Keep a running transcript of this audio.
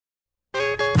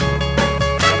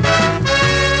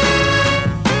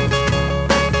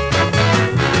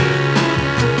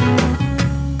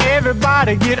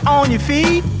gotta get on your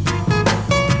feet.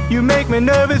 You make me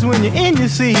nervous when you're in your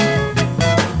seat.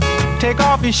 Take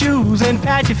off your shoes and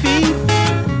pat your feet.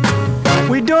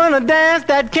 We're doing a dance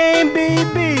that can't be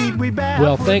beat.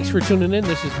 Well, thanks for tuning in.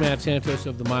 This is Matt Santos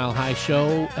of the Mile High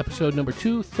Show, episode number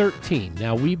 213.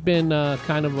 Now, we've been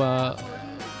kind of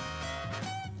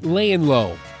laying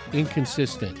low,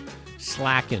 inconsistent,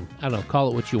 slacking. I don't know, call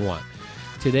it what you want.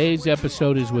 Today's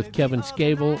episode is with Kevin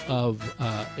Scheevel of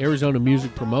Arizona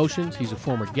Music Promotions. He's a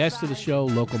former guest of the show,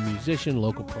 local musician,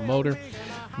 local promoter.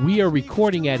 We are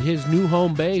recording at his new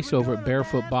home base over at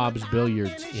Barefoot Bob's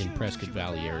Billiards in Prescott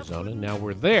Valley, Arizona. Now,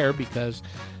 we're there because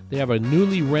they have a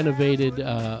newly renovated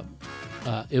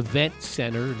event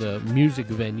center, the music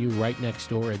venue, right next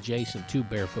door, adjacent to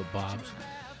Barefoot Bob's.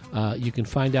 You can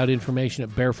find out information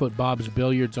at Barefoot Bob's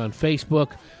Billiards on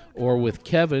Facebook, or with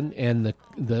Kevin and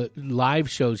the live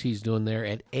shows he's doing there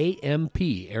at AMP,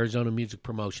 Arizona Music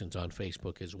Promotions, on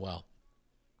Facebook as well.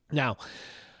 Now,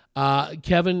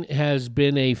 Kevin has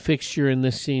been a fixture in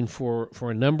this scene for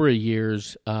a number of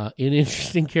years. An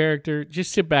interesting character.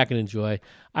 Just sit back and enjoy.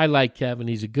 I like Kevin.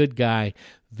 He's a good guy,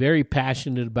 very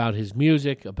passionate about his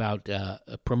music, about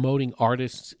promoting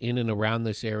artists in and around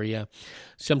this area.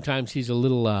 Sometimes he's a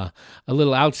little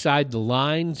outside the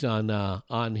lines on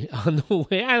the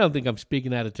way. I don't think I'm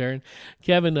speaking out of turn.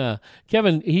 Kevin,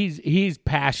 he's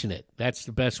passionate. That's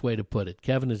the best way to put it.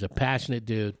 Kevin is a passionate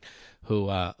dude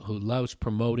who loves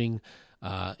promoting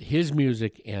his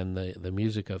music and the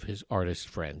music of his artist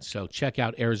friends. So check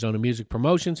out Arizona Music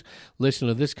Promotions. Listen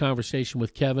to this conversation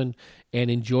with Kevin and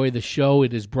enjoy the show.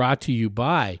 It is brought to you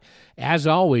by, as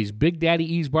always, Big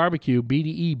Daddy E's Barbecue,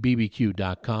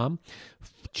 BDEBBQ.com.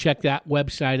 Check that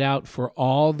website out for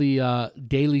all the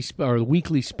daily or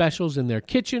weekly specials in their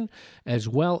kitchen, as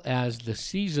well as the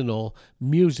seasonal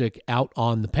music out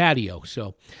on the patio.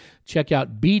 So check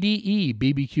out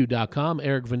BDEBBQ.com.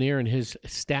 Eric Vanier and his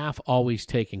staff always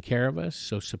taking care of us,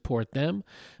 so support them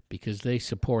because they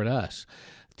support us.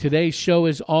 Today's show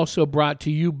is also brought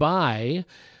to you by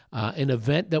an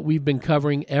event that we've been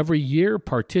covering every year,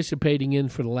 participating in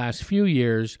for the last few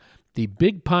years, the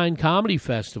Big Pine Comedy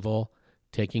Festival,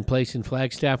 taking place in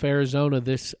Flagstaff, Arizona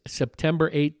this September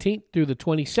 18th through the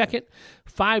 22nd.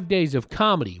 5 days of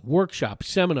comedy, workshops,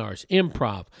 seminars,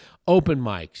 improv, open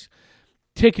mics,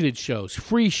 ticketed shows,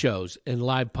 free shows, and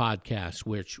live podcasts,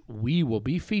 which we will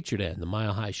be featured in. The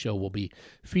Mile High Show will be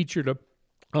featured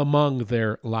among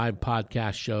their live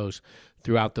podcast shows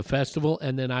throughout the festival,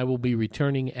 and then I will be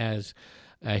returning, as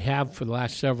I have for the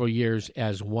last several years,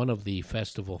 as one of the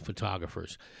festival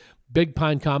photographers.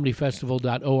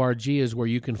 BigPineComedyFestival.org is where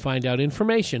you can find out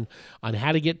information on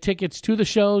how to get tickets to the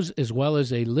shows, as well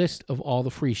as a list of all the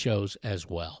free shows as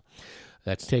well.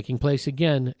 That's taking place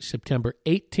again September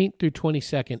 18th through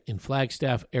 22nd in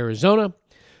Flagstaff, Arizona.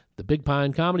 The Big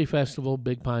Pine Comedy Festival,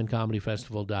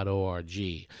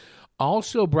 BigPineComedyFestival.org.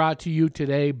 Also brought to you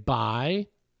today by,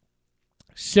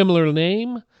 similar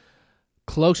name,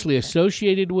 closely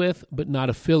associated with, but not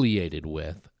affiliated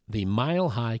with, the Mile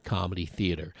High Comedy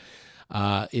Theater.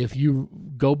 If you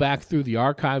go back through the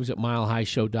archives at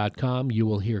milehighshow.com, you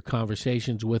will hear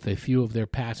conversations with a few of their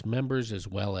past members, as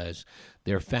well as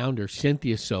their founder,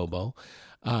 Cynthia Sobo.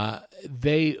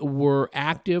 They were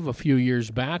active a few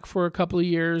years back for a couple of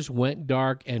years, went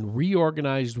dark, and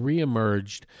reorganized,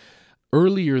 reemerged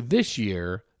earlier this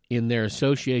year in their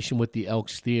association with the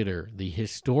Elks Theater, the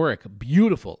historic,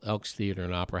 beautiful Elks Theater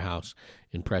and Opera House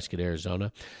in Prescott,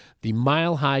 Arizona. The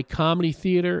Mile High Comedy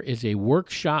Theater is a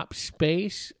workshop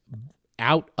space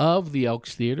out of the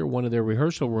Elks Theater, one of their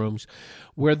rehearsal rooms,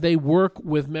 where they work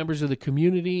with members of the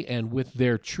community and with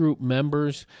their troupe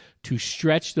members to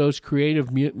stretch those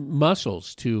creative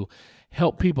muscles, to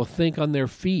help people think on their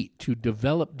feet, to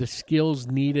develop the skills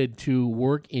needed to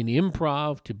work in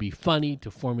improv, to be funny, to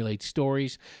formulate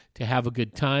stories, to have a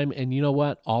good time. And you know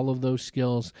what? All of those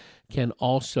skills can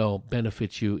also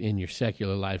benefit you in your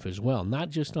secular life as well,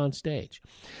 not just on stage.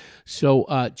 So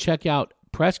check out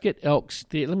Prescott Elks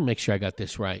Theater. Let me make sure I got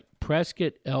this right.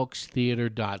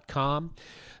 PrescottElksTheater.com.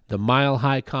 The Mile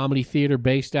High Comedy Theater,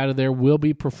 based out of there, will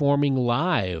be performing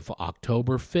live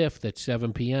October 5th at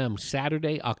 7 p.m.,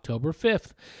 Saturday, October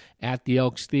 5th, at the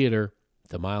Elks Theater,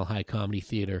 the Mile High Comedy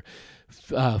Theater,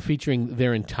 featuring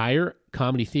their entire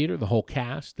comedy theater, the whole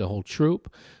cast, the whole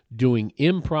troupe, doing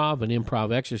improv and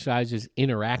improv exercises,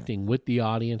 interacting with the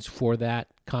audience for that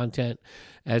content,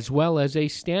 as well as a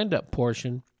stand-up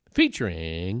portion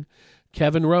featuring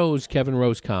Kevin Rose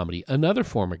Comedy, another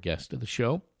former guest of the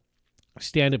show.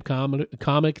 Stand-up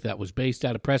comic that was based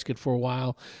out of Prescott for a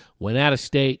while, went out of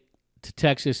state to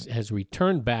Texas, has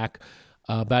returned back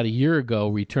about a year ago,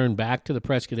 returned back to the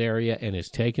Prescott area and is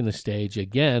taking the stage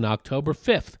again October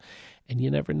 5th. And you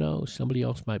never know, somebody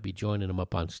else might be joining him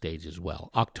up on stage as well.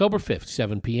 October 5th,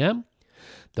 7 p.m.,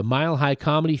 the Mile High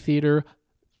Comedy Theater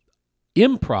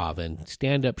improv and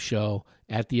stand-up show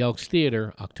at the Elks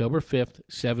Theater, October 5th,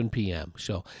 7 p.m.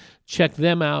 So check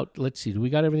them out. Let's see, do we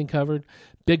got everything covered?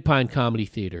 Big Pine Comedy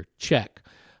Theater, check.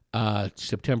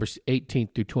 September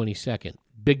 18th through 22nd.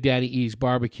 Big Daddy E's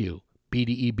Barbecue,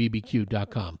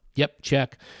 bdebbq.com. Yep,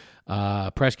 check.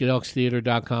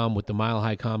 PrescottElksTheater.com with the Mile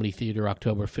High Comedy Theater,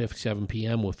 October 5th, 7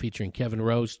 p.m. We're featuring Kevin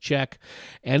Rose, check.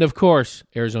 And, of course,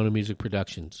 Arizona Music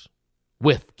Productions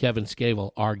with Kevin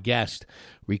Scheevel, our guest,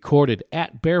 recorded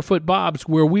at Barefoot Bob's,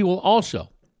 where we will also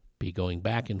be going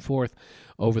back and forth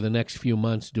over the next few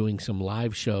months doing some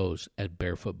live shows at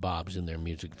Barefoot Bob's in their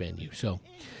music venue. So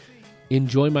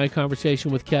enjoy my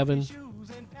conversation with Kevin.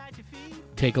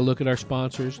 Take a look at our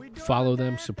sponsors, follow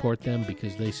them, support them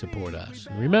because they support us.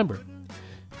 And remember,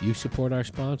 if you support our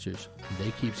sponsors and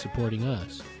they keep supporting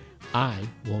us, I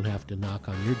won't have to knock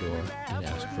on your door and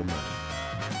ask for money.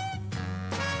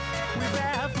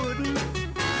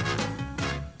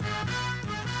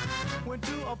 Went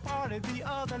to a party the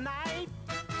other night.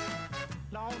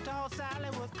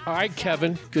 All right,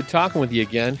 Kevin, good talking with you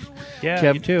again.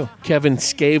 Yeah, you too. Kevin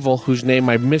Scheevel, whose name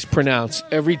I mispronounce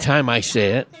every time I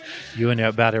say it. You and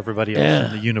about everybody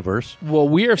else in the universe. Well,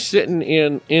 we are sitting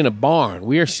in a barn.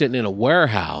 We are sitting in a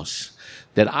warehouse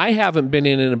that I haven't been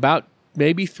in about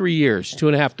maybe 3 years,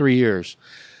 2.5, 3 years.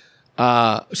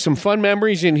 Some fun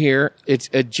memories in here. It's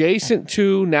adjacent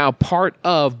to, now part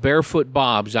of Barefoot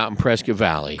Bob's out in Prescott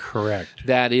Valley. Correct.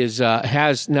 That is,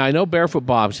 now I know Barefoot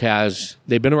Bob's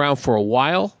they've been around for a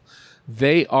while.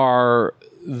 They are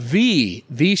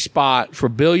the spot for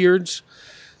billiards.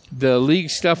 The league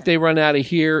stuff they run out of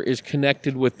here is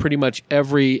connected with pretty much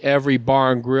every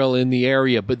bar and grill in the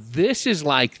area. But this is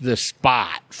like the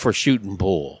spot for shooting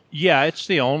pool. Yeah, it's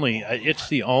the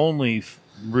only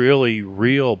really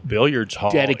real billiards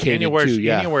hall dedicated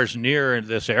anywhere's near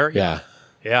this area.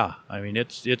 Yeah. I mean,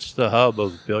 it's the hub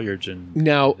of billiards in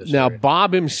now area.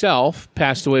 Bob himself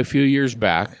passed away a few years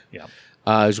back. Yeah.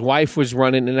 His wife was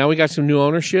running, and now we got some new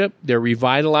ownership. They're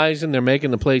revitalizing. They're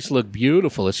making the place look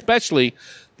beautiful, especially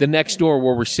the next door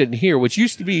where we're sitting here, which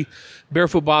used to be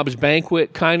Barefoot Bob's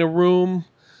banquet kind of room.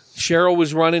 Cheryl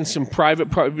was running some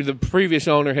the previous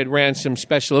owner had ran some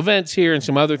special events here and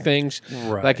some other things,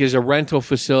 like as a rental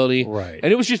facility. Right.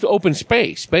 And it was just open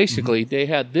space, basically. They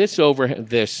had this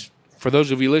for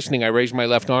those of you listening, I raised my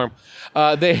left arm.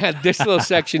 They had this little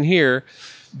section here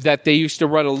that they used to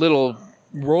run a little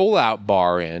rollout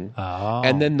bar in,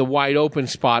 and then the wide open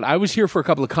spot. I was here for a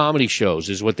couple of comedy shows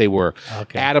is what they were.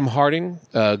 Okay. Adam Harding,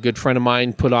 a good friend of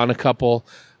mine, put on a couple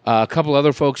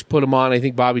other folks put them on. I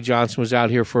think Bobby Johnson was out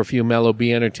here for a few Mellow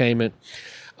B Entertainment.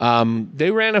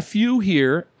 They ran a few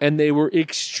here, and they were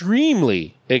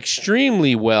extremely,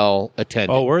 extremely well attended.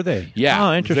 Oh, were they? Yeah,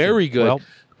 oh, interesting. Very good. Well,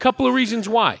 couple of reasons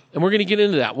why, and we're going to get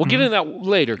into that. We'll get into that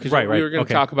later because we were going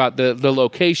to talk about the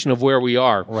location of where we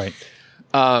are. Right.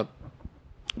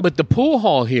 But the pool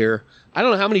hall here, I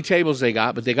don't know how many tables they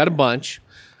got, but they got a bunch.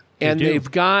 And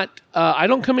they've got, I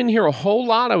don't come in here a whole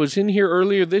lot. I was in here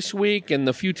earlier this week, and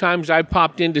the few times I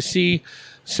popped in to see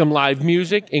some live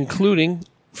music, including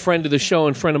friend of the show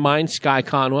and friend of mine, Sky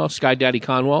Daddy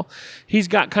Conwell. He's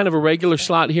got kind of a regular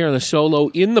slot here on the solo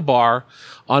in the bar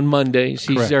on Mondays.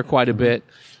 He's there quite a bit.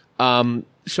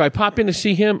 So I pop in to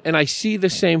see him, and I see the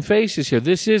same faces here.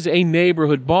 This is a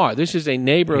neighborhood bar. This is a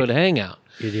neighborhood hangout.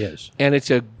 It is. And it's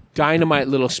a dynamite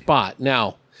little spot.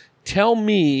 Now, tell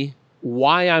me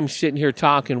why I'm sitting here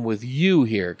talking with you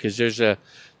here, because there's a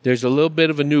little bit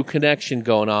of a new connection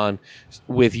going on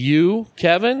with you,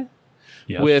 Kevin,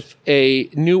 with a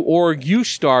new org you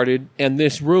started, and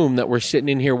this room that we're sitting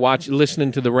in here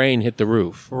listening to the rain hit the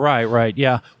roof. Right,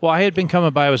 yeah. Well, I had been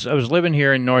coming by. I was living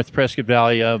here in North Prescott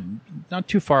Valley, not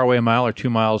too far away, a mile or 2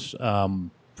 miles,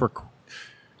 for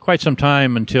quite some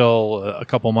time until a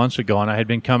couple months ago, and I had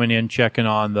been coming in checking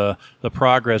on the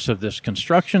progress of this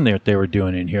construction that they were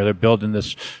doing in here. They're building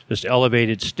this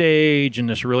elevated stage and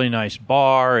this really nice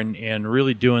bar and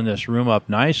really doing this room up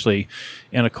nicely.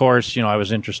 And of course, I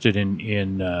was interested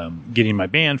in getting my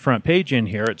band front page in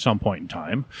here at some point in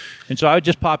time, and so I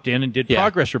just popped in and did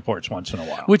progress reports once in a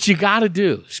while, which you got to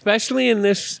do, especially in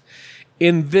this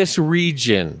in this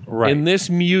region, in this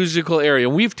musical area.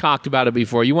 We've talked about it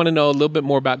before. You want to know a little bit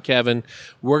more about Kevin,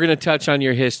 we're going to touch on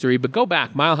your history, but go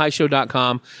back,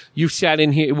 milehighshow.com. You've sat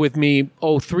in here with me,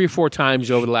 3 or 4 times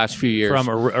over the last few years. From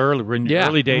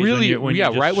early days really, when you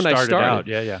right when I started. Out.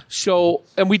 Yeah. So,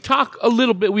 and we talk a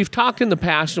little bit, we've talked in the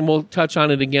past, and we'll touch on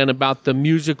it again, about the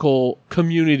musical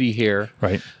community here.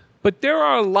 Right. But there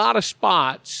are a lot of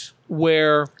spots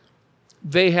where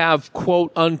they have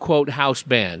quote-unquote house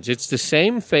bands. It's the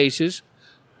same faces.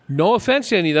 No offense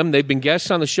to any of them. They've been guests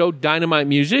on the show, dynamite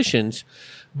musicians.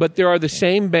 But there are the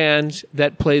same bands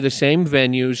that play the same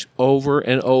venues over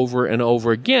and over and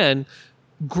over again.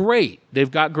 Great.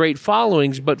 They've got great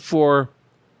followings. But for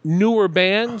newer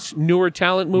bands, newer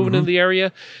talent moving in the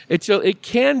area, it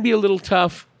can be a little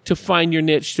tough to find your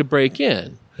niche to break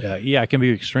in. Yeah, it can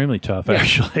be extremely tough,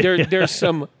 actually. There's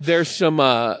some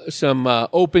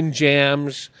open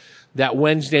jams. That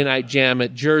Wednesday night jam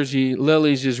at Jersey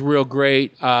Lily's is real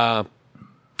great.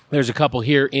 There's a couple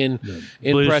here in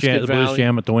Prescott Valley. The Blues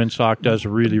Jam at the Windsock does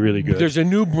really, really good. There's a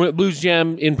new Blues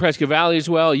Jam in Prescott Valley as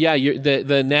well. Yeah, the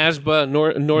NASBA,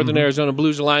 Northern Arizona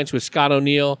Blues Alliance with Scott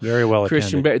O'Neill. Very well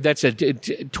Christian attended. That's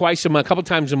twice a month, a couple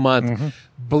times a month.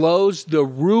 Blows the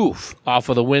roof off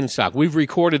of the Windsock. We've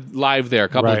recorded live there a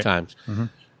couple of times.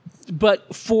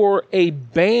 But for a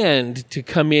band to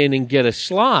come in and get a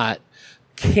slot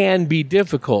can be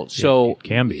difficult. So it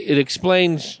can be. It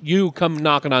explains you come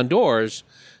knocking on doors,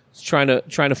 trying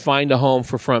to find a home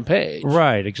for Front Page.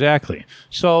 Right, exactly.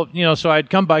 So I'd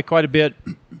come by quite a bit.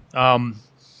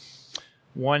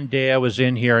 One day I was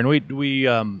in here, and we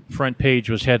Front Page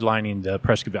was headlining the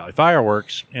Prescott Valley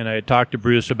Fireworks, and I had talked to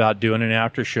Bruce about doing an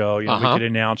after show. We could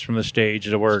announce from the stage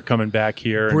that we're coming back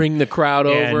here, bring the crowd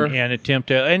over, and attempt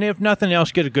to, and if nothing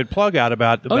else, get a good plug out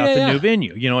about the new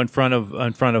venue. In front of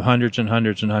hundreds and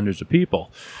hundreds and hundreds of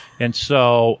people, and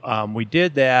so we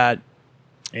did that.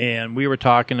 And we were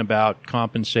talking about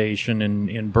compensation,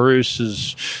 and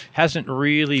Bruce hasn't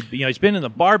really, he's been in the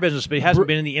bar business, but he hasn't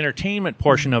been in the entertainment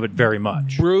portion of it very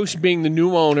much. Bruce being the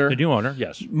new owner. The new owner,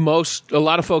 yes. A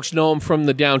lot of folks know him from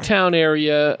the downtown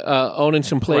area, owning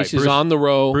some places on the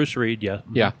road. Bruce Reed, yeah.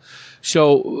 Yeah.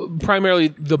 So primarily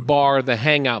the bar, the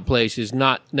hangout places,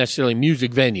 not necessarily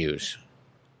music venues.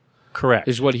 Correct.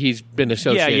 Is what he's been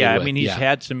associated with. Yeah. I mean, he's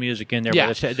had some music in there,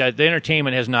 but the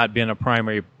entertainment has not been a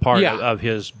primary part of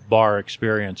his bar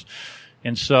experience.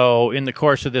 And so in the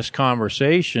course of this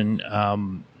conversation,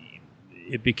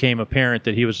 it became apparent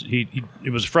that he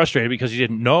was frustrated because he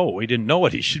didn't know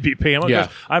what he should be paying. Yeah.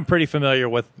 I'm pretty familiar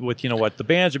with what the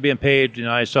bands are being paid.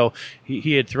 So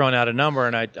he had thrown out a number,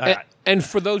 and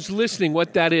for those listening,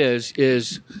 what that is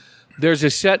there's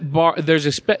a set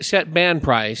band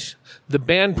price. The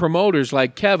band promoters,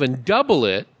 like Kevin, double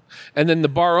it, and then the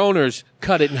bar owners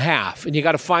cut it in half, and you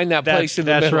got to find that place in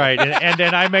the middle. That's right, and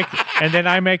then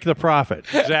I make the profit.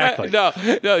 Exactly. No,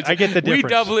 I get the difference. We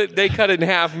double it, they cut it in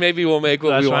half. Maybe we'll make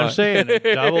what we want. That's what I'm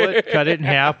saying. Double it, cut it in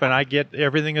half, and I get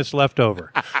everything that's left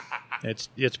over.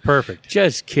 It's perfect.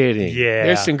 Just kidding. Yeah.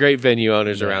 There's some great venue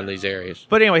owners around these areas.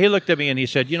 But anyway, he looked at me and he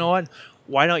said, "You know what?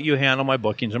 Why don't you handle my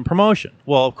bookings and promotion?"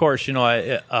 Well, of course,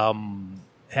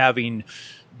 having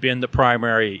been the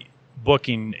primary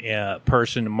booking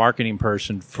person, marketing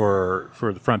person for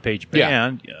the Front Page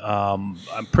band, I'm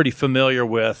pretty familiar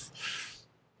with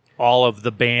all of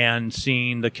the band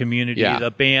scene, the community, the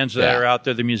bands that are out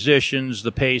there, the musicians,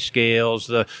 the pay scales,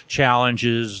 the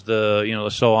challenges, the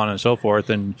so on and so forth,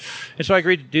 and so I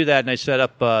agreed to do that, and I set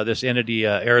up this entity,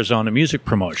 Arizona Music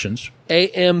Promotions,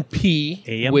 AMP,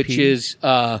 which is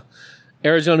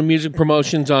Arizona Music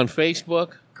Promotions on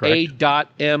Facebook. Correct.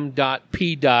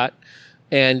 A.M.P.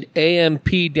 and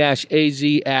AMP-AZ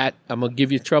at, I'm going to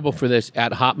give you trouble for this,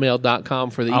 at hotmail.com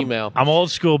for the email. I'm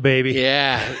old school, baby.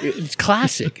 Yeah. It's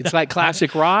classic. It's like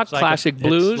classic rock, classic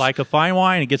blues. It's like a fine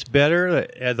wine. It gets better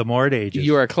the more it ages.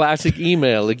 You are a classic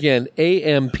email. Again,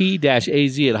 AMP-AZ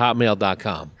at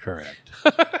hotmail.com. Correct.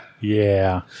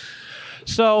 Yeah.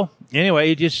 So,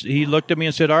 anyway, he looked at me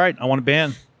and said, "All right, I want a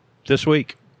band this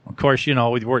week." Of course,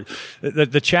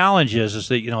 the challenge is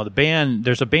that,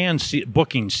 there's a band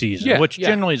booking season, which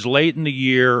generally is late in the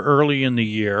year, early in the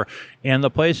year, and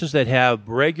the places that have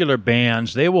regular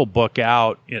bands, they will book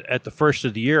out at the first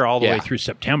of the year all the way through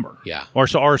September. Yeah. Or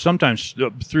sometimes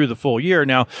through the full year.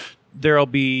 Now, there'll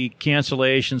be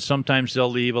cancellations. Sometimes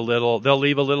they'll leave a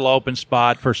little open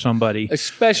spot for somebody.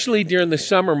 Especially during the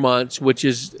summer months, which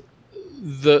is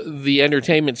the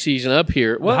entertainment season up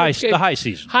here. Well, the high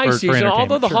season. High season,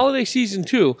 although the holiday season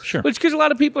too. Sure. But it's because a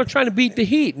lot of people are trying to beat the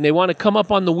heat, and they want to come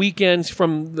up on the weekends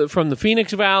from the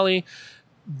Phoenix Valley,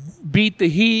 beat the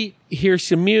heat, hear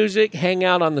some music, hang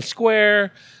out on the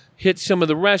square, hit some of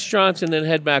the restaurants, and then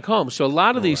head back home. So a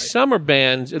lot of these summer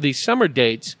bands, these summer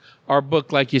dates are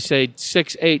booked, like you say,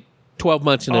 6, 8, 12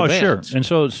 months in advance. Sure. And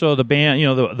so the band,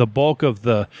 the bulk of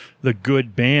the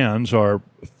good bands are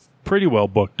pretty well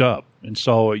booked up. And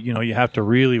so, you have to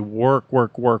really work.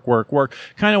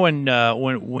 Kind of when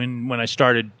I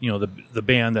started, the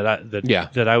band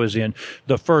that I was in,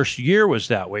 the first year was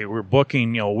that way. We were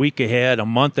booking, a week ahead, a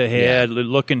month ahead,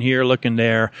 looking here, looking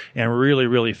there, and really,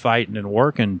 really fighting and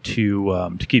working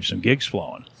to keep some gigs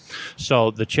flowing.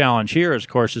 So the challenge here, of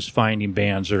course, is finding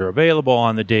bands that are available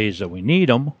on the days that we need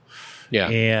them. Yeah.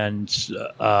 And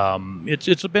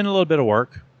it's been a little bit of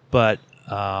work, but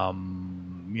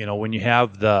when you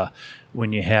have the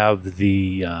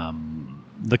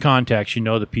contacts,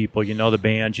 the people, the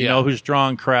bands, you know who's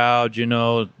drawing crowds, so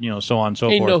on and so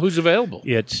forth. You know who's available.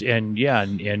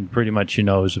 And pretty much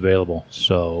who's available.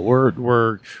 So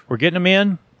we're getting them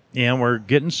in, and we're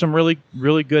getting some really,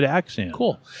 really good acts in.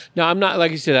 Cool. Now, I'm not,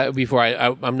 like I said before,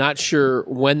 I'm not sure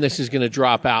when this is going to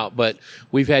drop out, but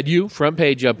we've had you, front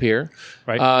page, up here.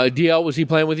 Right. DL, was he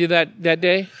playing with you that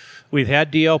day? We've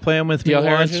had DL playing with me once.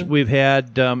 Harrison? We've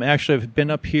had actually I've been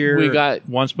up here we got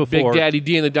once before. Big Daddy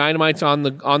D and the Dynamites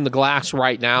on the glass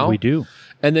right now. We do.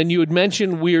 And then you had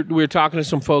mentioned we were talking to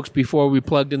some folks before we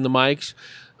plugged in the mics.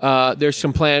 There's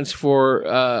some plans for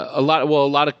a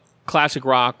lot of classic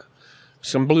rock,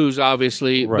 some blues,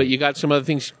 obviously, right. But you got some other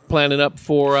things planning up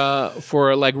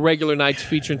for like regular nights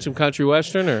featuring some country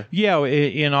western, or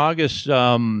in August.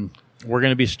 We're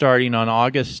going to be starting on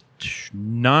August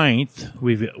 9th.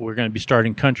 We're going to be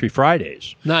starting Country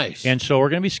Fridays. Nice. And so we're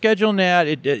going to be scheduling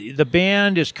that. The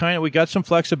band is we got some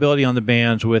flexibility on the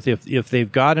bands with if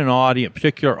they've got an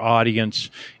particular audience,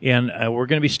 and we're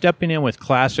going to be stepping in with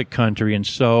classic country. And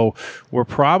so we're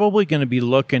probably going to be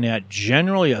looking at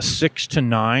generally a 6 to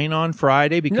 9 on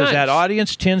Friday, because that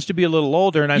audience tends to be a little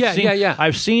older. And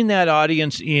I've seen that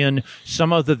audience in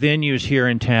some of the venues here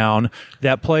in town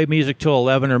that play music till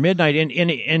 11 or midnight.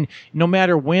 And no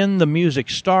matter when the music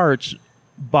starts,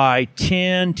 by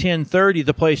 10:30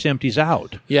 the place empties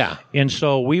out. Yeah. And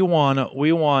so we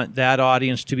want that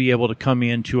audience to be able to come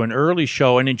into an early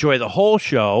show and enjoy the whole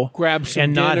show, grab some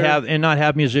and dinner. not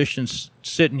have musicians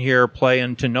sitting here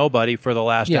playing to nobody for the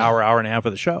last hour and a half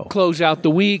of the show. Close out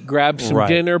the week, grab some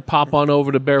dinner, pop on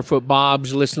over to Barefoot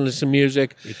Bob's, listen to some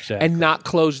music, and not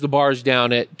close the bars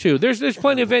down at 2. There's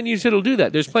plenty of venues that'll do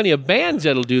that. There's plenty of bands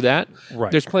that'll do that.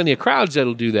 Right. There's plenty of crowds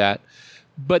that'll do that.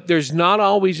 But there's not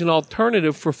always an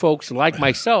alternative for folks like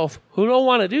myself who don't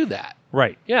want to do that.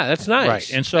 Right. Yeah, that's nice.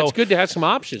 Right. And so it's good to have some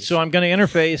options. So I'm going to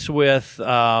interface with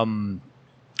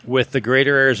the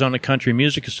Greater Arizona Country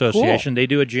Music Association. Cool. They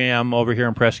do a jam over here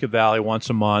in Prescott Valley once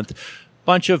a month.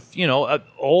 Bunch of,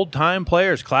 old time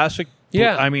players, classic.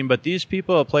 Yeah. I mean, but these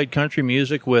people have played country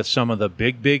music with some of the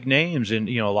big names, and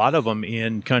a lot of them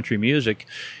in country music.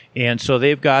 And so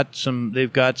they've got some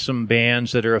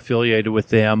bands that are affiliated with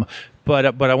them.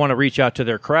 But I want to reach out to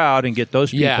their crowd and get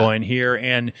those people in here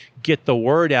and get the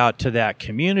word out to that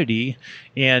community.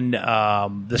 And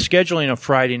the scheduling of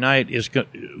Friday night is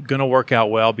going to work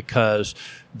out well, because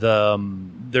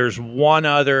there's one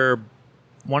other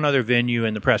venue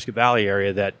in the Prescott Valley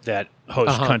area that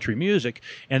hosts country music,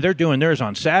 and they're doing theirs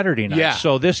on Saturday night. Yeah.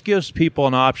 So this gives people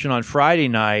an option on Friday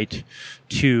night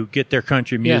to get their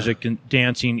country music and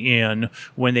dancing in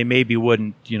when they maybe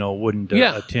wouldn't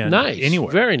attend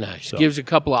anywhere. Very nice. So, gives a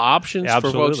couple of options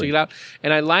for folks to get out.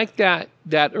 And I like that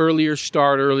earlier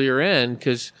start, earlier end,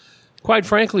 because quite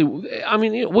frankly, I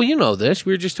mean, you know this.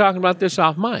 We were just talking about this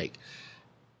off mic.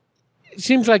 It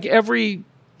seems like every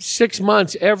 6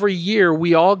 months, every year,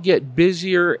 we all get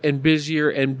busier and busier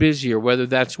and busier, whether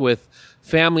that's with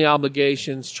family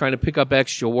obligations, trying to pick up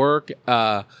extra work,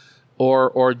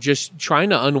 or just trying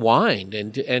to unwind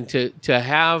and to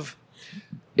have,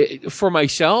 for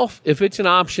myself, if it's an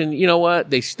option, you know what,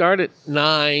 they start at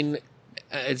 9,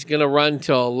 it's going to run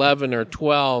till 11 or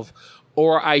 12,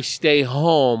 or I stay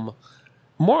home.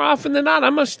 More often than not,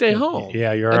 I'm going to stay home.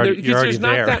 Yeah, you're already there. There's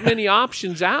not that many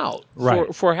options out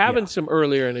for having some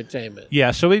earlier entertainment. Yeah,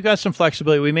 so we've got some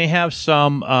flexibility. We may have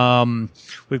some,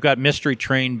 we've got Mystery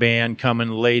Train Band coming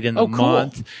late in the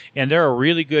month, and they're a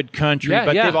really good country,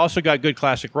 but they've also got good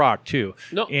classic rock, too.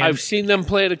 No, I've seen them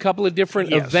play at a couple of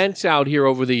different events out here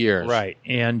over the years. Right,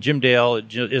 and Jim Dale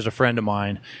is a friend of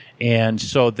mine. And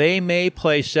so they may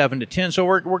play 7 to 10. So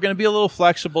we're going to be a little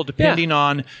flexible depending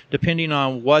on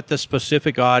what the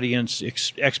specific audience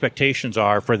expectations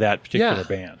are for that particular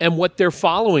band and what their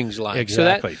following's like.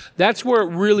 Exactly. So that's where it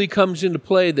really comes into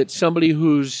play. That somebody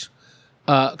who's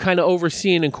kind of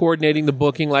overseeing and coordinating the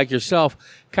booking, like yourself,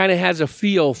 kind of has a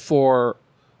feel for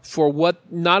for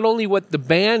not only what the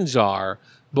bands are,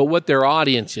 but what their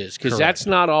audience is, because that's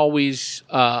not always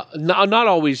not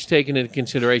always taken into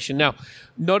consideration. Now,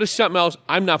 notice something else.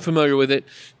 I'm not familiar with it,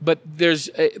 but there's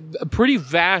a pretty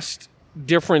vast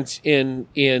difference in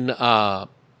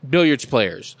billiards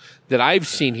players that I've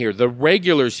seen here. The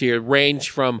regulars here range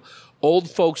from old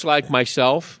folks like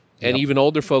myself and even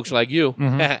older folks like you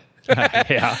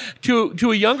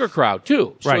to a younger crowd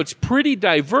too. So it's pretty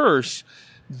diverse.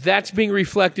 That's being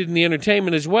reflected in the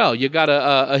entertainment as well. You got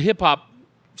a hip hop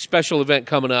special event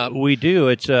coming up. We do.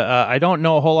 It's I don't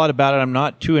know a whole lot about it. I'm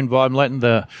not too involved. I'm letting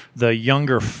the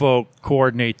younger folk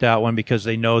coordinate that one because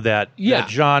they know that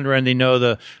genre and they know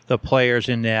the players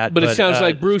in that. But it sounds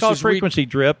like Bruce it's called is Frequency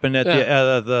Drip, and at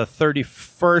the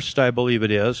 31st, I believe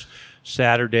it is,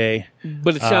 Saturday.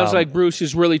 But it sounds like Bruce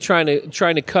is really trying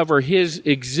to cover his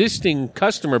existing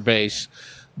customer base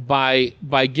by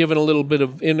giving a little bit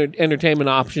of entertainment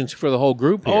options for the whole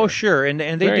group here. Oh, sure, and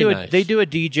they Very they nice. do a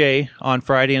DJ on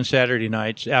Friday and Saturday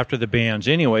nights after the bands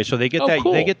anyway. So they get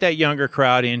cool. they get that younger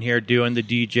crowd in here doing the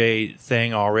DJ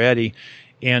thing already,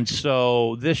 and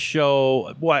so this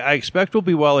show, I expect, will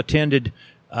be well attended.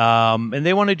 And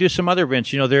they want to do some other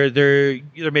events. You know, there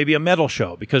may be a metal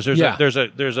show because there's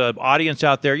a audience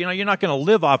out there. You know, you're not going to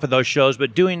live off of those shows,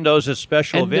 but doing those as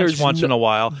special events once in a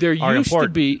while there are used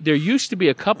important. there used to be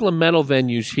a couple of metal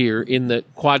venues here in the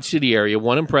Quad City area.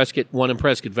 One in Prescott, one in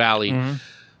Prescott Valley. Mm-hmm.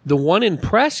 The one in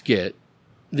Prescott.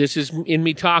 This is in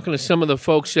me talking to some of the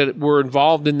folks that were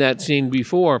involved in that scene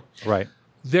before. Right.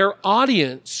 Their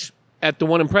audience at the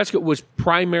one in Prescott was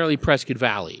primarily Prescott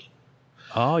Valley.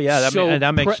 Oh, yeah,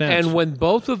 that makes sense. And when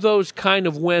both of those kind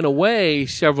of went away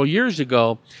several years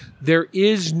ago, there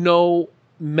is no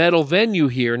metal venue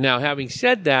here. Now, having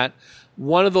said that,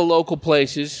 one of the local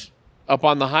places up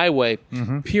on the highway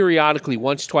periodically,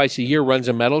 once, twice a year, runs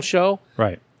a metal show.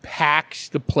 Right. Packs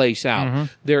the place out.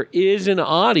 There is an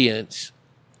audience.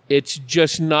 It's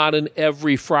just not an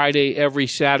every Friday, every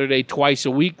Saturday, twice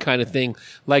a week kind of thing,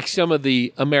 like some of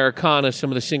the Americana,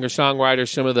 some of the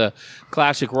singer-songwriters, some of the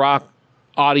classic rock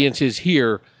audiences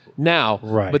here now.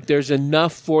 Right. But there's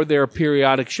enough for their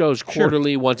periodic shows,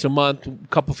 quarterly, once a month,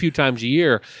 a few times a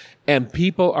year, and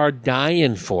people are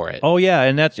dying for it. Oh, yeah,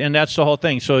 and that's the whole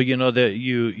thing. So, you know, that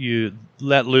you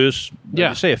let loose,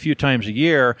 say, a few times a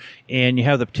year, and you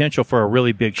have the potential for a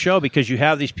really big show because you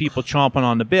have these people chomping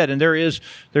on the bit, and there's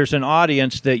an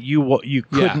audience that you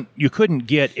couldn't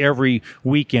get every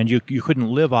weekend. You couldn't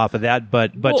live off of that,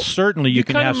 but certainly you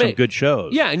can have some good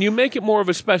shows. Yeah, and you make it more of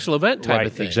a special event type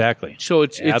of thing. Exactly. So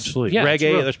it's absolutely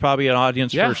reggae. There's probably an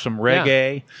audience for some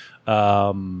reggae,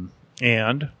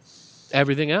 and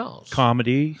everything else.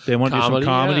 Comedy. They want to do some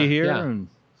comedy here. Yeah. And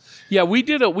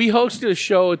we hosted a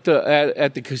show at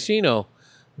the casino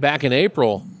back in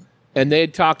April, and they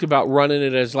had talked about running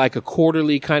it as like a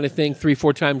quarterly kind of thing,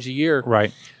 3-4 times a year.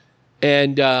 Right.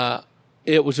 And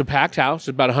it was a packed house,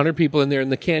 about 100 people in there in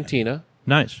the cantina.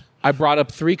 Nice. I brought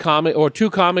up two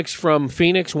comics from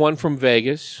Phoenix, one from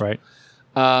Vegas. Right.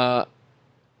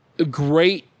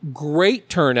 Great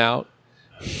turnout.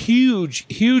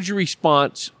 Huge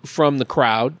response from the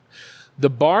crowd. The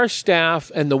bar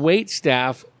staff and the wait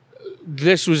staff,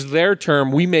 this was their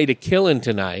term, we made a killing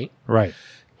tonight. Right.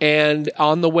 And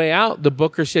on the way out, the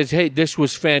booker says, hey, this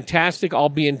was fantastic. I'll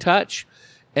be in touch.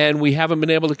 And we haven't been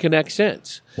able to connect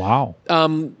since. Wow.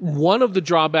 One of the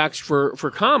drawbacks for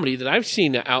comedy that I've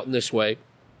seen out in this way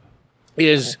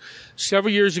is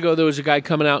several years ago, there was a guy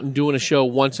coming out and doing a show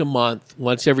once a month,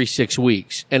 once every 6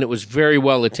 weeks, and it was very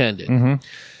well attended.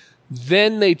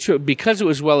 Then because it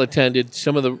was well attended,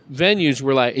 some of the venues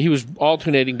were like, he was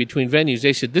alternating between venues.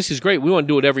 They said, this is great. We want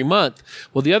to do it every month.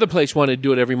 Well, the other place wanted to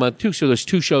do it every month too. So there's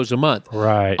 2 shows a month.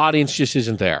 Right. Audience just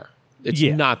isn't there. It's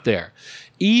not there.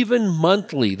 Even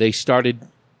monthly, they started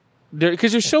there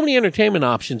because there's so many entertainment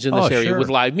options in this area with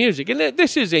live music. And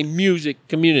this is a music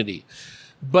community.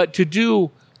 But to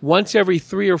do once every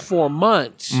 3 or 4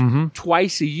 months,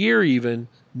 twice a year even,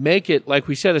 make it, like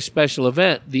we said, a special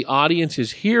event. The audience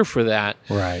is here for that.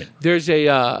 Right. There's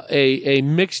a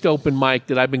mixed open mic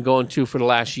that I've been going to for the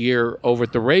last year over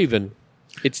at the Raven.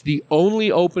 It's the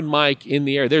only open mic in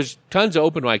the area. There's tons of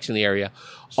open mics in the area.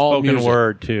 All Spoken music.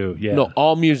 word, too. Yeah. No,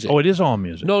 all music. Oh, it is all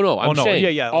music. No, I'm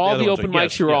saying all the open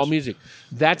mics here are all music. music.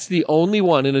 That's the only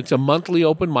one, and it's a monthly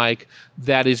open mic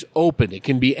that is open. It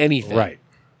can be anything. Right.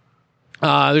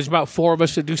 There's about 4 of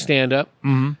us that do stand-up.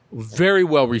 Very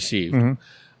well received.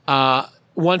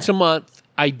 Once a month.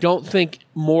 I don't think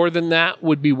more than that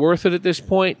would be worth it at this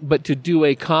point, but to do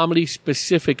a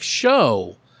comedy-specific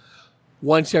show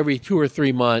once every 2 or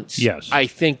 3 months, yes, I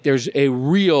think there's a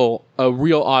real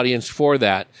audience for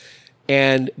that.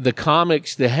 And the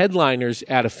comics, the headliners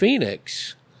out of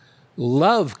Phoenix,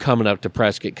 love coming up to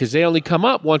Prescott because they only come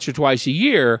up once or twice a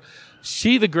year,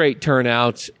 see the great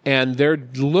turnouts, and they're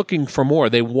looking for more.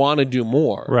 They want to do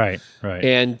more. Right.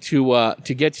 And to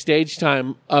get stage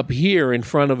time up here in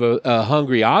front of a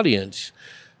hungry audience,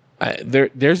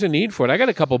 there's a need for it. I got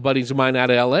a couple buddies of mine out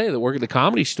of L.A. that work at the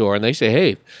Comedy Store, and they say,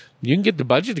 hey, you can get the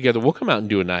budget together. We'll come out and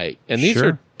do a night. And these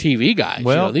are TV guys.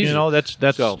 Well,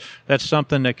 that's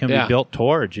something that can be built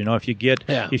towards. If you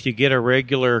get a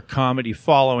regular comedy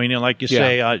following, and like you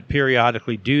say,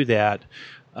 periodically do that,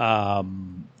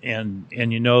 and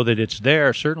you know that it's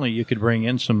there, certainly you could bring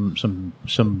in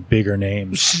some bigger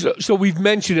names. So we've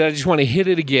mentioned it. I just want to hit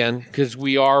it again because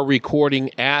we are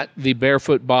recording at the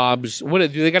Barefoot Bob's. What do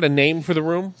they got a name for the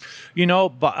room?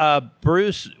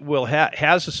 Bruce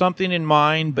has something in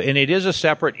mind, and it is a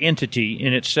separate entity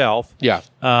in itself. Yeah.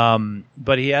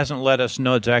 But he hasn't let us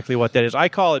know exactly what that is. I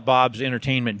call it Bob's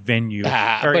Entertainment Venue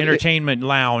or Entertainment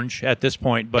Lounge at this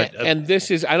point. But and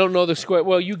this is, I don't know the square.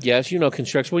 Well, you guess.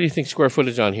 Construction. What do you think square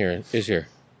footage on here is here?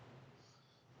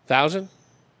 1,000?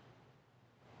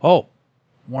 Oh,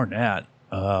 more than that.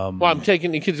 Well, I'm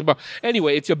taking the kids to the bar.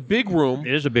 Anyway, it's a big room.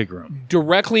 It is a big room.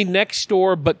 Directly next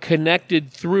door, but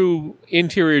connected through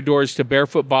interior doors to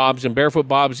Barefoot Bob's. And Barefoot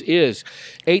Bob's is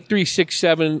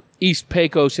 8367 East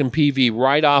Pecos in PV,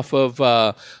 right off of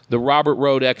the Robert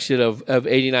Road exit of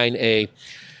 89A.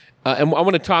 And I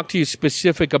want to talk to you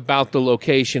specific about the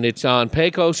location. It's on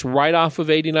Pecos, right off of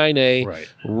 89A,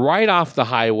 right off the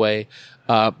highway.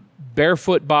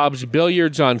 Barefoot Bob's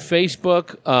Billiards on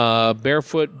Facebook,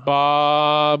 Barefoot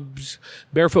Bob's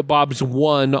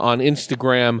 1 on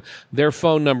Instagram. Their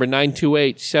phone number,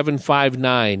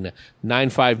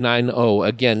 928-759-9590.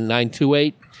 Again,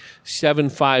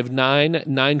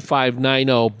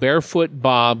 928-759-9590. Barefoot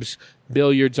Bob's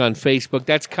Billiards on Facebook.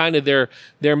 That's kind of their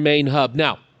main hub.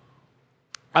 Now,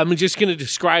 I'm just going to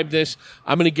describe this.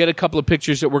 I'm going to get a couple of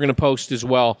pictures that we're going to post as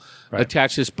well,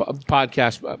 attach this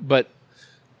podcast. But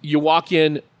you walk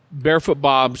in, Barefoot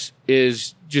Bob's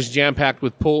is just jam-packed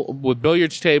with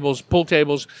billiards tables, pool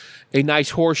tables, a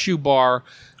nice horseshoe bar.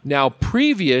 Now,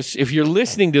 if you're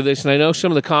listening to this, and I know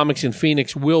some of the comics in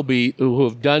Phoenix will be, who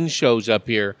have done shows up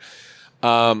here,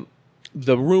 the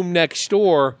room next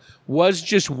door was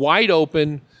just wide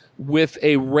open with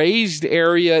a raised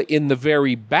area in the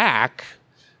very back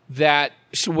that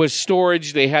was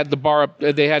storage. They had the bar up,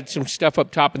 they had some stuff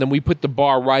up top, and then we put the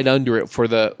bar right under it for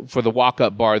the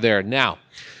walk-up bar there. Now,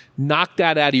 knock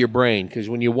that out of your brain, because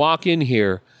when you walk in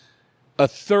here, a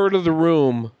third of the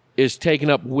room is taken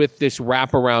up with this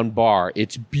wraparound bar.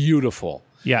 It's beautiful.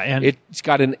 Yeah, and it's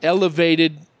got an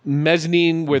elevated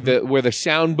mezzanine where the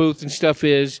sound booth and stuff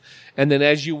is, and then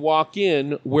as you walk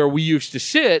in, where we used to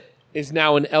sit is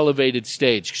now an elevated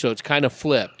stage, so it's kind of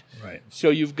flipped. Right. So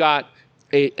you've got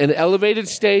an elevated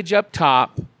stage up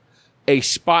top, a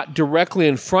spot directly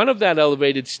in front of that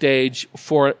elevated stage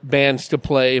for bands to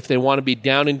play if they want to be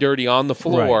down and dirty on the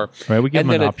floor, right. We give and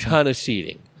them then an a option. ton of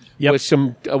seating with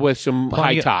some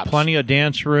high tops, plenty of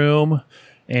dance room,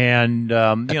 and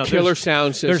killer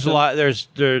sound system. There's a lot. There's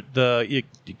you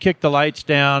kick the lights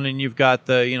down, and you've got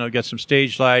got some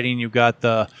stage lighting. You've got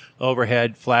the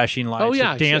overhead flashing lights. Oh,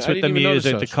 yeah. That dance with the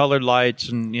music, the colored lights,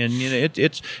 and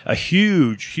it's a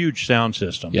huge sound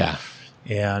system. Yeah.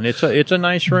 And it's a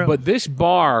nice room. But this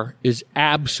bar is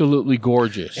absolutely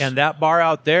gorgeous. And that bar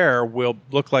out there will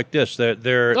look like this.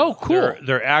 They're cool.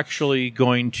 They're actually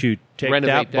going to take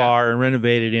Renovate that bar and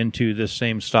renovate it into the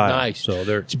same style. Nice. So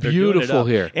it's beautiful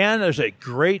here. And there's a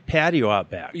great patio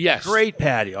out back. Yes. Great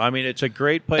patio. I mean, it's a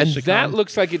great place to come. And that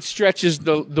looks like it stretches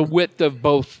the width of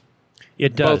both.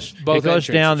 It does. Both it goes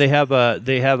entrances. down.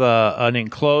 They have an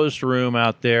enclosed room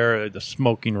out there, the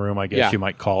smoking room, I guess you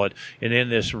might call it, and then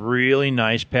this really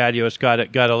nice patio. It's got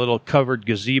a little covered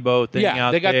gazebo thing out there.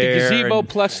 Yeah, they got the gazebo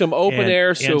plus some open air,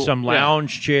 and some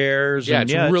lounge chairs. Yeah,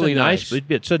 and it's really nice.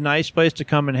 It's a nice place to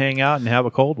come and hang out and have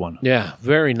a cold one. Yeah,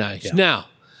 very nice. Yeah. Now,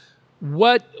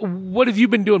 what have you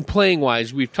been doing playing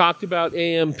wise? We've talked about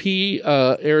AMP,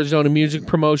 Arizona Music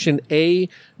Promotion,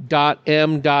 A.M.P.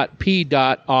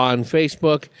 on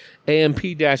Facebook,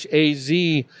 AMP-AZ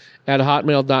at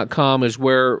hotmail.com is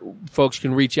where folks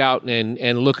can reach out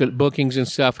and look at bookings and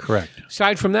stuff. Correct.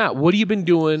 Aside from that, what have you been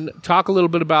doing? Talk a little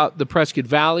bit about the Prescott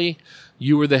Valley.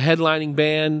 You were the headlining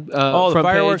band the from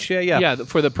fireworks, Page. yeah.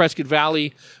 For the Prescott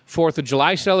Valley 4th of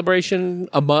July celebration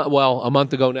a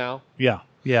month ago now.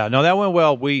 Yeah, no, that went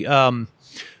well. We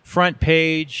front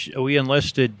page, we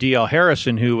enlisted D.L.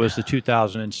 Harrison, who was the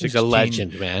 2016. He's a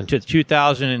legend, man. To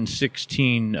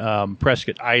 2016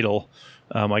 Prescott Idol.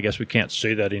 I guess we can't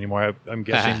say that anymore. I'm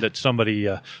guessing that somebody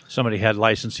had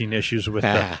licensing issues with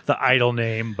the Idol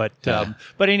name, but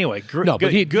anyway, good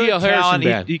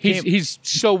talent. He's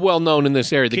so well known in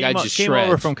this area. The guy just came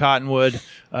over from Cottonwood.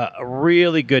 A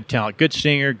really good talent, good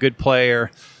singer, good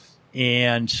player.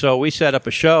 And so we set up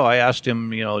a show. I asked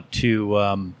him,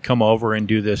 to come over and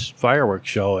do this fireworks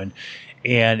show, and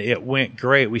it went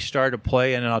great. We started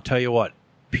playing, and I'll tell you what,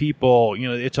 people,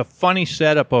 it's a funny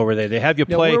setup over there. They have you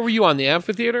play. Now, where were you, on the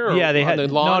amphitheater? Or yeah, they had the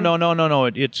lawn? No.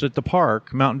 It's at the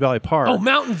park, Mountain Valley Park. Oh,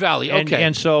 Mountain Valley. Okay.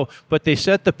 And so, but they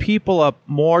set the people up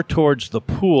more towards the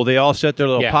pool. They all set their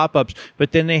little pop-ups,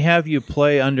 but then they have you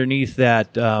play underneath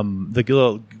that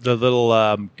the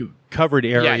little covered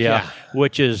area,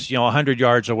 which is 100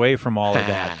 yards away from all of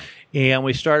that. And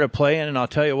we started playing, and I'll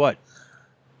tell you what,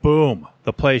 boom,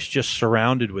 the place just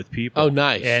surrounded with people. Oh,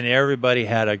 nice. And everybody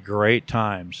had a great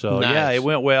time. So nice. Yeah, it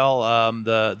went well.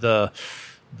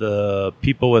 The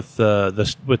people with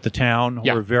the town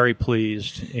were very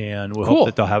pleased, and we hope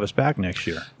that they'll have us back next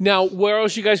year. Now, where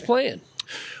else you guys playing?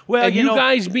 Well, and you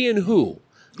guys being who?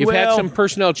 You've had some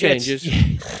personnel changes.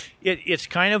 It's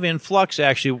kind of in flux,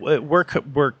 actually. We're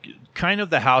kind of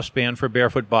the house band for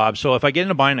Barefoot Bob. So if I get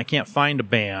in a bind, I can't find a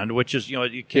band, which is,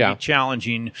 it can be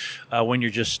challenging when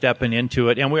you're just stepping into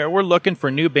it. And we're looking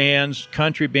for new bands,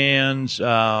 country bands,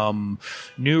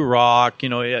 new rock.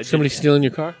 Somebody stealing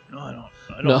your car? No, I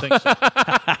don't think so.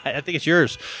 I think it's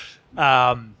yours.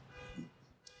 But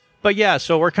yeah,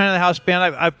 so we're kind of the house band.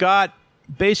 I've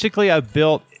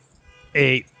built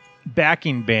a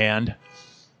backing band,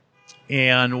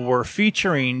 and we're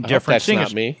featuring different singers.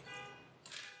 Not me.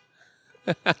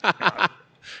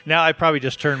 Now I probably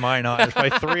just turned mine on. There's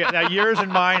probably three. Now yours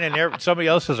and mine and somebody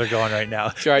else's are going right now.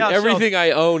 That's right. Now, everything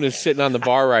I own is sitting on the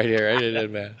bar right here. It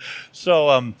doesn't matter.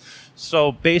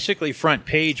 So basically, front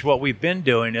page. What we've been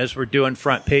doing is we're doing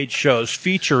front page shows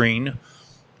featuring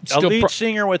a lead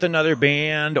singer with another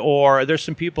band, or there's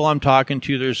some people I'm talking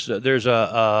to. There's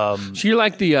a. So you're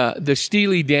like the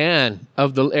Steely Dan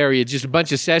of the area, just a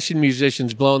bunch of session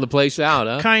musicians blowing the place out,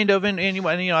 huh? Kind of, and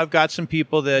I've got some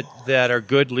people that are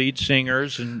good lead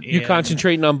singers, and you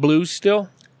concentrating on blues still?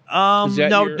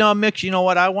 No, Mix. You know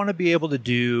what I want to be able to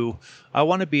do? I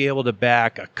want to be able to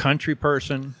back a country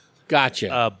person. Gotcha.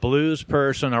 A blues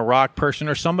person, a rock person,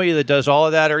 or somebody that does all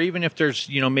of that, or even if there's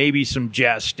maybe some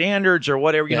jazz standards or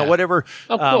whatever, whatever.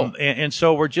 Oh, cool. And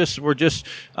so we're just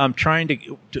trying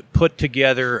to put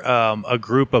together a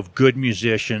group of good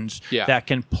musicians that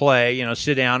can play.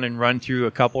 Sit down and run through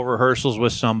a couple of rehearsals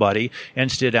with somebody,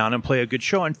 and sit down and play a good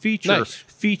show and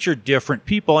feature different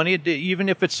people. And even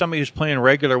if it's somebody who's playing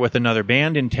regular with another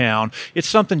band in town, it's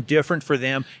something different for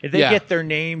them. If they get their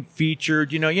name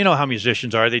featured, you know how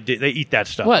musicians are. They eat that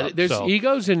stuff. What? Up, There's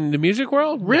egos in the music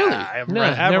world? Really? Nah,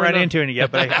 I haven't run into any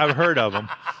yet, but I've heard of them.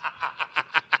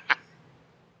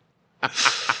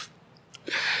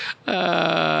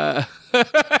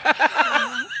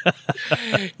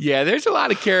 Yeah, there's a lot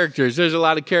of characters. There's a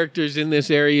lot of characters in this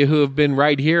area who have been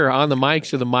right here on the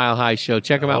mics of the Mile High Show.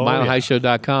 Check them out,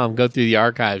 milehighshow.com. Go through the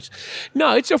archives.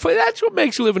 No, that's what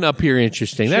makes living up here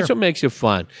interesting. Sure. That's what makes it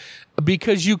fun.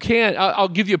 Because you can't. I'll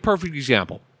give you a perfect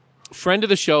example. Friend of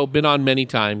the show, been on many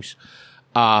times.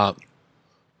 Darren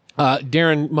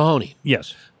Mahoney.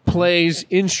 Yes. Plays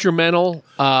instrumental,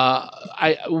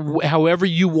 however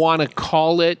you want to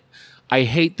call it. I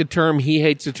hate the term. He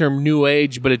hates the term new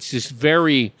age, but it's just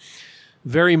very,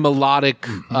 very melodic,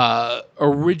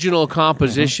 original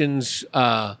compositions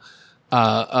of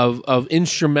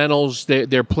instrumentals.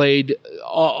 They're played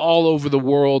all over the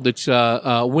world. It's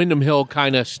Windham Hill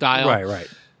kind of style. Right.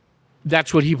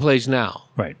 That's what he plays now.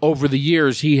 Right. Over the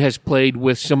years, he has played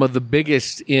with some of the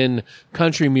biggest in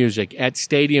country music at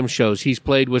stadium shows. He's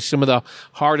played with some of the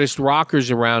hardest rockers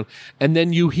around. And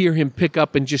then you hear him pick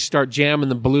up and just start jamming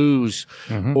the blues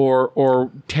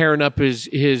or tearing up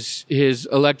his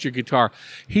electric guitar.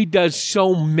 He does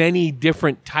so many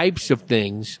different types of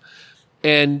things.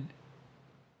 And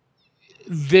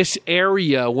this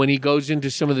area, when he goes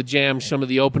into some of the jams, some of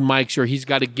the open mics, or he's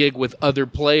got a gig with other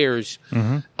players,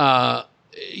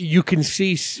 you can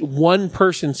see one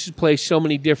person play so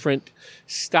many different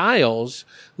styles.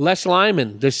 Les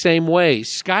Lyman, the same way.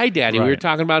 Sky Daddy, we were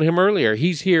talking about him earlier.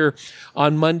 He's here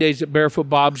on Mondays at Barefoot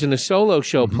Bob's in a solo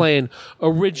show playing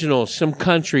originals, some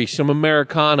country, some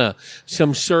Americana,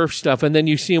 some surf stuff. And then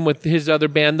you see him with his other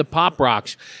band, the Pop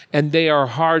Rocks. And they are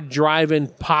hard driving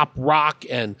pop rock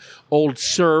and old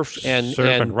surf and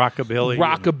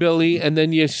rockabilly. And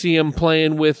then you see him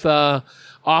playing with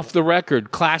off the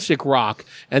record, classic rock,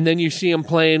 and then you see him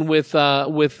playing with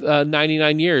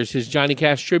 99 Years, his Johnny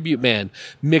Cash tribute band,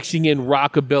 mixing in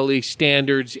rockabilly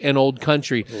standards and old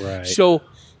country. Right. So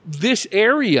this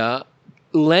area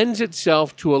lends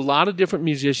itself to a lot of different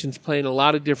musicians playing a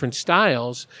lot of different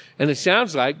styles, and it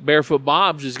sounds like Barefoot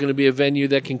Bob's is going to be a venue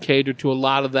that can cater to a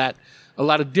lot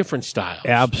of different styles.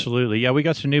 Absolutely. Yeah, we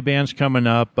got some new bands coming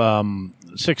up.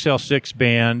 6L6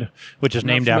 band, which is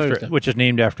named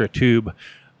after a tube,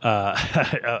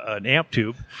 an amp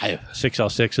tube.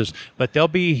 6L6s, but they'll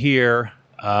be here.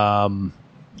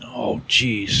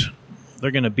 They're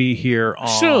going to be here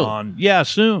soon. Yeah,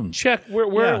 soon. Check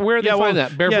where they find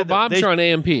that. Barefoot Bob's or on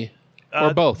AMP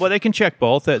or both. Well, they can check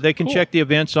both. They can check the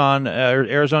events on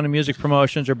Arizona Music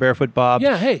Promotions or Barefoot Bob's.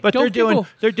 Yeah, hey, but they're doing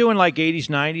like 80s,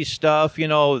 90s stuff.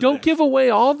 Don't give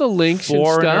away all the links and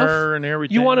stuff. And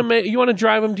everything. You want to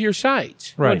drive them to your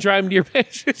sites. Right. You want to drive them to your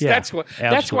pages. Yeah,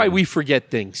 that's why we forget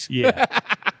things. Yeah.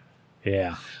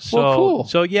 Yeah. Well, cool.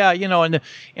 So yeah, and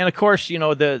of course,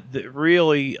 the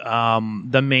really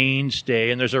the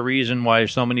mainstay, and there's a reason why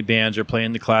so many bands are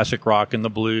playing the classic rock and the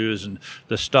blues and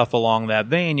the stuff along that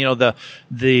vein. The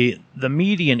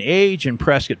median age in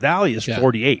Prescott Valley is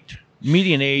 48.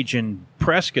 Median age in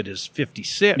Prescott is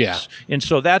 56. Yeah. And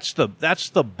so that's the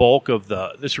bulk of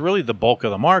it's really the bulk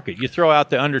of the market. You throw out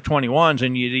the under 21s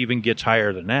and it even gets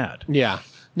higher than that. Yeah.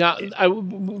 Now,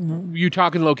 you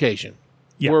talking location.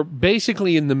 Yeah. We're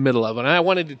basically in the middle of it. And I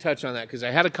wanted to touch on that because I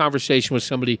had a conversation with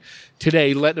somebody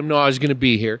today, letting them know I was going to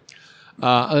be here.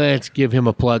 Let's give him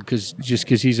a plug because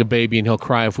he's a baby and he'll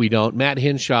cry if we don't. Matt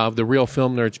Hinshaw of the Real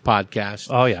Film Nerds podcast.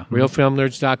 Oh, yeah.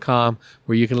 RealFilmNerds.com,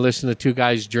 where you can listen to two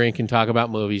guys drink and talk about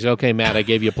movies. Okay, Matt, I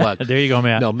gave you a plug. There you go,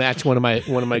 Matt. No, Matt's one of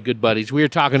my good buddies. We were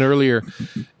talking earlier,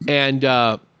 and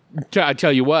I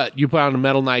tell you what, you put on a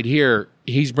metal night here,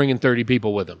 he's bringing 30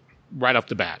 people with him right off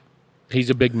the bat. He's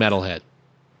a big metalhead.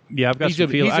 Yeah, I've got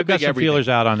some feelers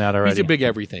out on that already. He's a big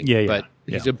everything. Yeah. But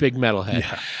he's a big metalhead.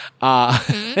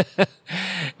 Yeah.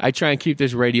 I try and keep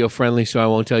this radio friendly, so I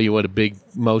won't tell you what a big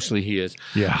mostly he is.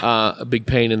 Yeah. A big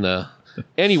pain in the...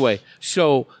 Anyway,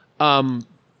 so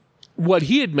what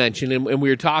he had mentioned, and we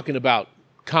were talking about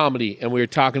comedy, and we were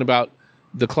talking about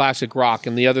the classic rock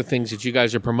and the other things that you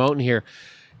guys are promoting here,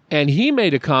 and he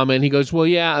made a comment. He goes, well,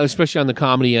 yeah, especially on the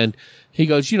comedy end, he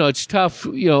goes, it's tough,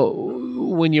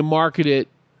 when you market it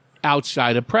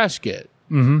outside of Prescott,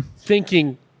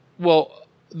 thinking, well,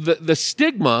 the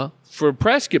stigma for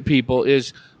Prescott people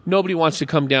is nobody wants to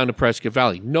come down to Prescott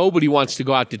Valley. Nobody wants to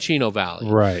go out to Chino Valley.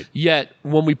 Right. Yet,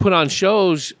 when we put on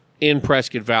shows in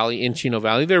Prescott Valley, in Chino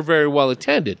Valley, they're very well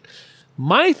attended.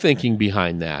 My thinking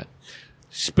behind that,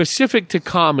 specific to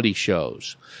comedy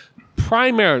shows,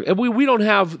 primarily, we don't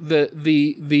have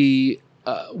we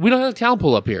don't have a talent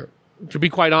pool up here, to be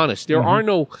quite honest.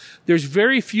 There's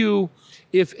very few,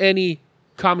 if any,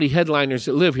 comedy headliners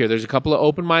that live here. There's a couple of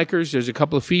open micers, there's a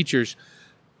couple of features,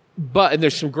 and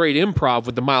there's some great improv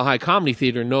with the Mile High Comedy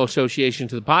Theater, no association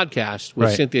to the podcast,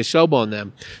 with Cynthia Sobo and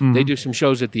them. They do some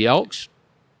shows at the Elks.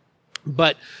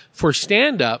 But for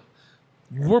stand-up,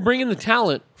 we're bringing the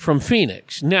talent from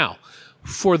Phoenix. Now,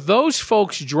 for those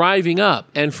folks driving up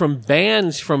and from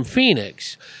bands from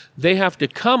Phoenix, they have to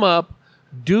come up,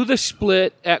 do the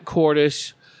split at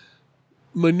Cordis,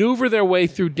 maneuver their way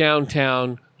through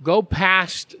downtown, go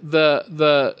past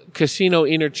the casino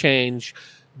interchange,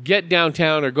 get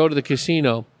downtown or go to the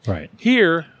casino. Right.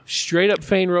 Here, straight up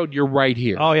Fane Road, you're right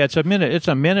here. Oh yeah, it's a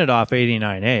minute off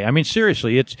 89A. I mean,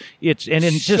 seriously, it's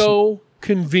so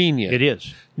convenient. It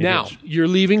is. Now, you're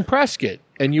leaving Prescott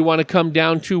and you want to come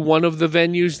down to one of the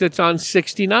venues that's on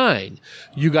 69.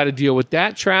 You got to deal with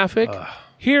that traffic.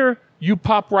 Here, you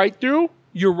pop right through,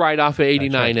 you're right off of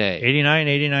 89A. Right.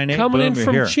 89A. Coming in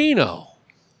from here. Chino.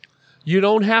 You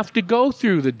don't have to go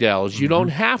through the Dells. You don't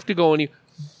have to go any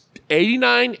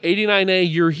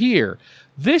 89A, you're here.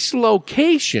 This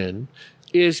location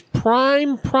is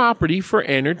prime property for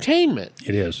entertainment.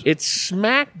 It is. It's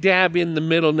smack dab in the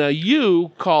middle. Now,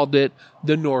 you called it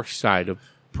the north side of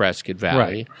Prescott Valley.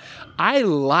 Right. I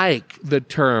like the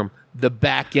term the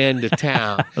back end of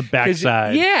town. The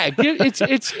backside. Yeah,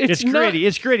 it's gritty.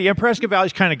 It's gritty. And Prescott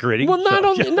Valley's kind of gritty. Well,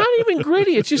 not even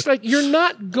gritty. It's just like you're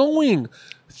not going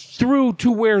through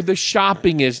to where the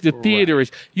shopping is, the theater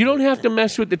is. You don't have to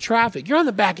mess with the traffic. You're on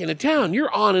the back end of town.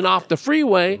 You're on and off the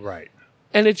freeway. Right.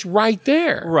 and it's right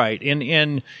there. Right.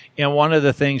 And one of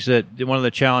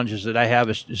the challenges that I have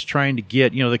is trying to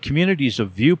get, the communities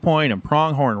of Viewpoint and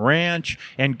Pronghorn Ranch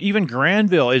and even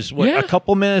Granville is a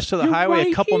couple minutes to the highway,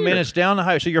 right a couple here. minutes down the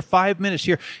highway. So you're 5 minutes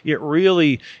here. It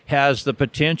really has the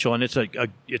potential, and it's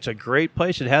a great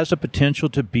place. It has the potential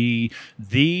to be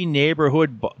the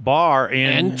neighborhood bar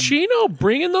And Chino,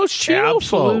 bringing those Chino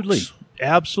folks.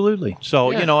 Absolutely.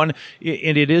 So, and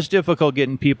it is difficult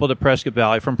getting people to Prescott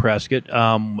Valley from Prescott.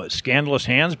 Scandalous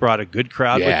Hands brought a good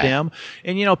crowd with them.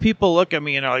 And, people look at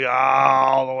me and they're like,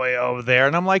 all the way over there.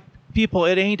 And I'm like, people,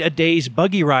 it ain't a day's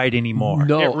buggy ride anymore.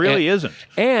 No. It really isn't.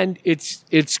 And it's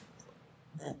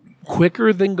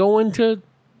quicker than going to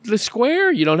the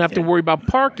square. You don't have to worry about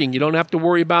parking. You don't have to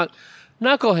worry about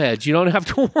knuckleheads. You don't have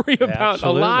to worry about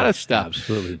a lot of stuff.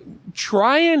 Absolutely.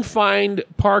 Try and find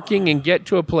parking and get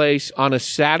to a place on a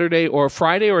Saturday or a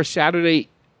Friday or a Saturday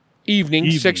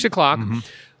evening. 6 o'clock,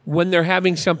 when they're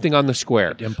having something on the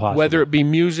square. Impossible. Whether it be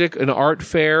music, an art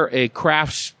fair, a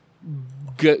crafts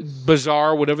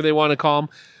bazaar, whatever they want to call them.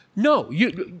 No,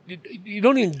 you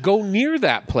don't even go near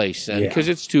that place then because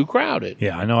it's too crowded.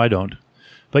 Yeah, I know I don't.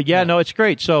 But no, it's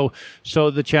great. So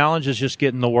the challenge is just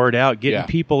getting the word out, getting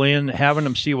people in, having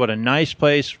them see what a nice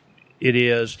place it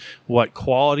is, what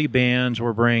quality bands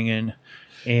we're bringing,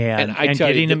 and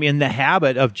getting them in the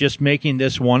habit of just making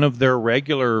this one of their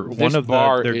regular, one of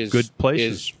their good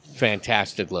places. Is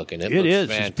fantastic looking. It is.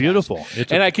 Fantastic. It's beautiful.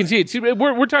 I can see it.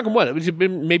 We're talking what? It's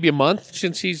been maybe a month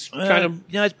since he's kind of.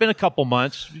 It's been a couple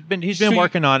months. He's been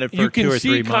working on it for 2 or 3 months.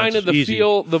 You can see kind of the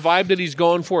feel, the vibe that he's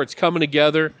going for. It's coming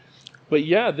together. But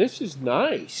this is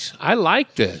nice. I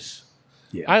like this.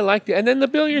 Yeah. I like it. And then the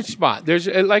billiard spot. There's,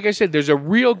 like I said, there's a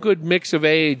real good mix of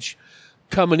age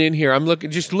coming in here. I'm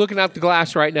looking out the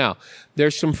glass right now.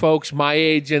 There's some folks my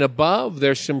age and above.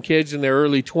 There's some kids in their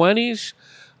early 20s.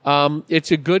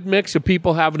 It's a good mix of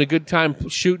people having a good time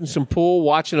shooting some pool,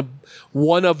 watching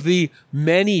one of the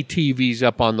many TVs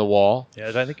up on the wall. Yeah,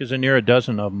 I think there's near a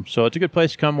dozen of them. So it's a good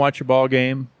place to come watch your ball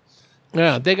game.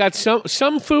 Yeah, they got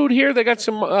some food here. They got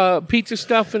some pizza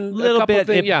stuff and a couple bit.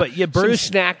 Things. But Bruce,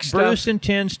 some snack stuff. Bruce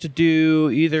intends to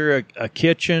do either a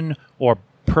kitchen or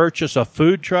purchase a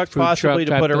food truck possibly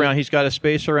to put around. He's got a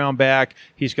space around back.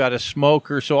 He's got a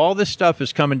smoker. So all this stuff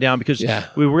is coming down because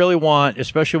we really want,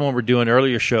 especially when we're doing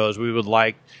earlier shows, we would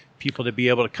like people to be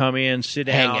able to come in, sit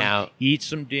down, hang out, eat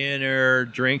some dinner,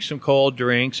 drink some cold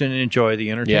drinks, and enjoy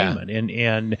the entertainment.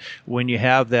 And when you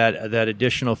have that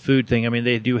additional food thing, I mean,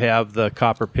 they do have the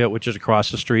Copper Pit, which is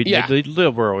across the street. Yeah. They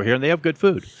live over here, and they have good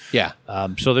food. Yeah.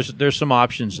 So there's some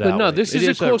options that way. This is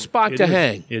a cool spot to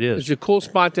hang. It is. It's a cool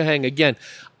spot to hang. Again,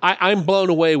 I'm blown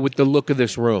away with the look of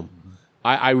this room.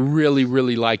 I really,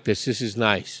 really like this. This is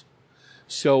nice.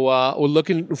 So we're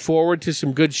looking forward to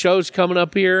some good shows coming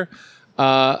up here.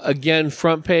 Again,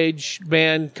 front page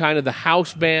band, kind of the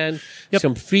house band. Yep.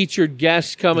 Some featured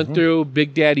guests coming through.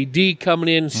 Big Daddy D coming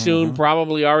in soon,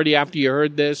 probably already after you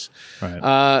heard this.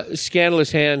 Right.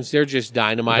 Scandalous Hands, they're just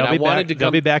dynamite.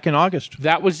 They'll be back in August.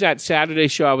 That was that Saturday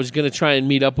show. I was going to try and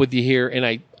meet up with you here,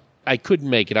 and I couldn't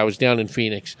make it. I was down in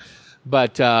Phoenix.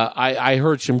 But I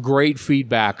heard some great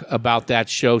feedback about that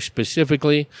show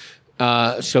specifically.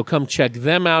 So come check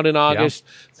them out in August.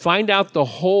 Yeah. Find out the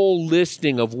whole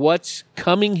listing of what's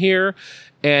coming here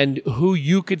and who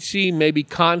you could see. Maybe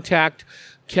contact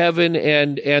Kevin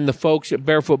and the folks at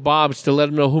Barefoot Bob's to let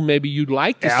them know who maybe you'd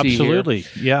like to see here. Absolutely,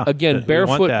 yeah. Again,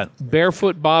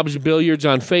 Barefoot Bob's Billiards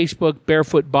on Facebook,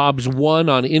 Barefoot Bob's 1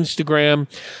 on Instagram.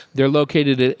 They're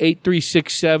located at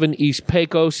 8367 East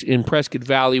Pecos in Prescott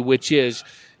Valley, which is,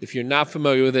 if you're not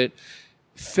familiar with it,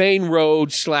 Thane Road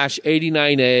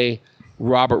 /89A,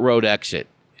 Robert Road exit.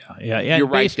 Yeah, you're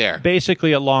right there.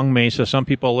 Basically at Long Mesa. Some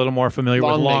people are a little more familiar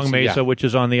with Long Mesa, which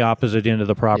is on the opposite end of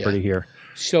the property here.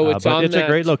 So it's a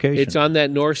great location. It's on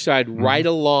that north side, right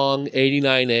along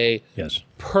 89A. Yes.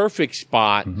 Perfect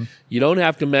spot. You don't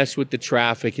have to mess with the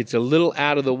traffic. It's a little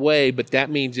out of the way, but that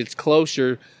means it's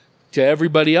closer to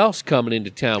everybody else coming into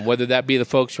town, whether that be the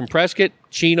folks from Prescott,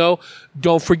 Chino.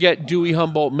 Don't forget Dewey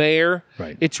Humboldt Mayor.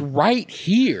 Right. It's right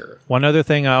here. One other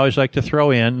thing I always like to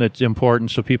throw in that's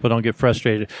important so people don't get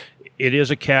frustrated. It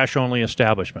is a cash-only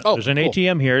establishment. There's an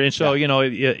ATM here, and so,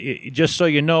 just so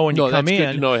you know when you come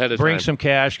in, bring some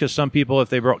cash, because some people, if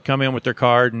they come in with their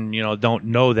card and, don't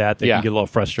know that, they can get a little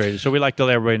frustrated. So we like to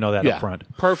let everybody know that up front.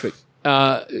 Perfect.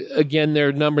 Again,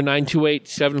 their number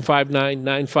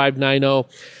 928-759-9590.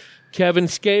 Kevin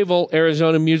Scheevel,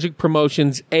 Arizona Music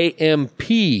Promotions,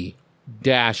 AMP-AZ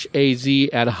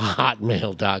at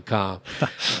hotmail.com.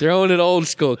 Throwing it old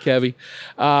school, Kevy.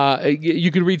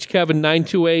 You can reach Kevin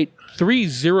 928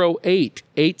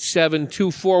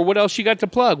 308-8724. What else you got to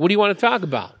plug? What do you want to talk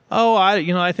about? Oh,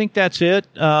 I think that's it.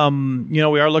 We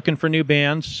are looking for new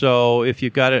bands. So if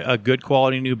you've got a good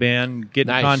quality new band, get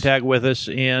in contact with us.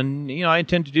 And, I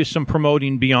intend to do some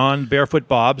promoting beyond Barefoot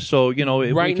Bob's. So, if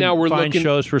right we can now we're find looking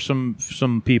shows for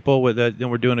some people with that, then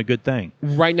we're doing a good thing.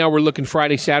 Right now we're looking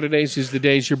Friday, Saturdays is the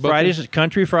days you're booking? Fridays,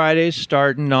 Country Fridays,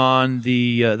 starting on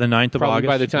the 9th of Probably August.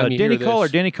 by the time you hear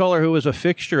this. Danny Kohler, who was a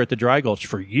fixture at the Dry Gulch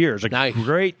for years.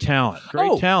 Great talent.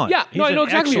 Talent. Yeah, I know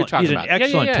exactly what you're talking about. He's an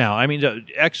excellent talent. I mean,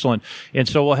 excellent. And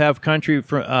so we'll have country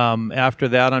after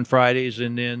that on Fridays,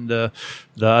 and then the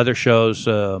other shows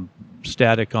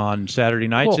static on Saturday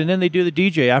nights, cool. And then they do the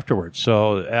DJ afterwards.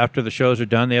 So after the shows are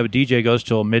done, they have a DJ goes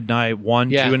till midnight,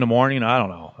 1, 2 in the morning. I don't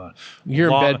know.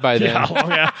 You're in bed by then.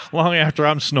 Yeah, long after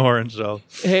I'm snoring. So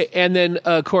hey, and then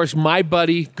of course my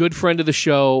buddy, good friend of the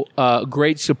show,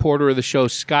 great supporter of the show,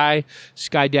 Sky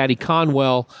Daddy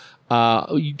Conwell.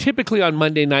 Typically on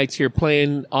Monday nights here,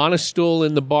 playing on a stool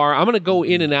in the bar. I'm going to go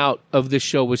in and out of this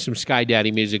show with some Sky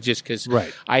Daddy music just because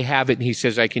I have it and he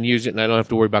says I can use it and I don't have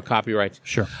to worry about copyrights.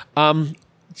 Sure.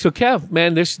 So, Kev,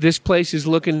 man, this place is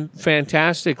looking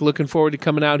fantastic. Looking forward to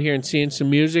coming out here and seeing some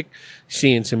music.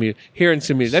 Hearing some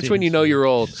music. That's when you know you're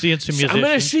old. Seeing some music. I'm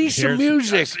going to see some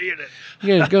music.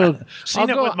 Yeah,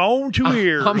 Seen it with my own 2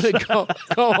 ears. I'm going to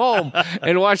go home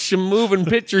and watch some moving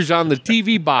pictures on the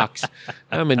TV box.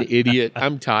 I'm an idiot.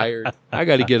 I'm tired. I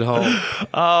got to get home.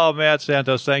 Oh, Matt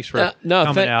Santos, thanks for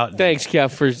coming out. Thanks,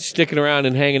 Kev, for sticking around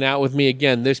and hanging out with me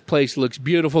again. This place looks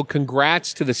beautiful.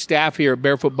 Congrats to the staff here at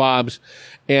Barefoot Bob's.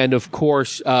 And, of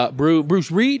course,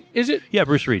 Bruce Reed, is it? Yeah,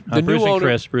 Bruce Reed. Bruce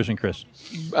and Chris.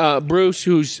 Bruce,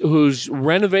 who's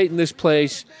renovating this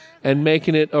place and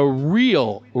making it a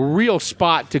real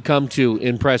spot to come to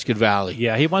in Prescott Valley.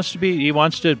 Yeah, he wants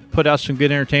to put out some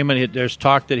good entertainment. There's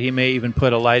talk that he may even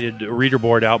put a lighted reader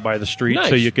board out by the street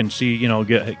so you can see, get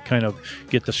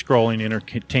the scrolling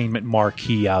entertainment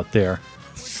marquee out there.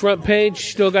 Front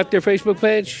page, still got their Facebook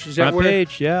page? Is that front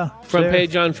page, yeah. Front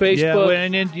page on Facebook? Yeah,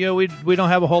 and then, we don't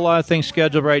have a whole lot of things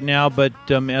scheduled right now, but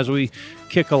as we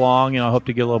kick along, I hope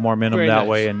to get a little more momentum that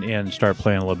way and start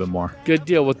playing a little bit more. Good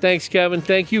deal. Well, thanks, Kevin.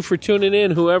 Thank you for tuning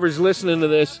in, whoever's listening to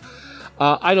this.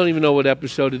 I don't even know what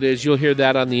episode it is. You'll hear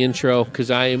that on the intro because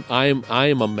I am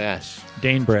a mess.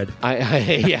 Dane bread.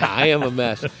 I am a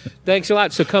mess. Thanks a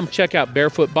lot. So come check out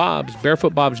Barefoot Bob's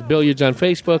Billiards on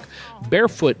Facebook,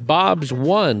 Barefoot Bob's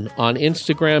 1 on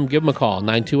Instagram. Give them a call,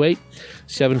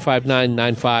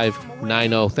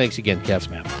 928-759-9590. Thanks again, Kev.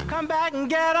 Come back and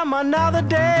get them another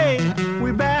day.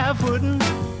 We barefootin'. We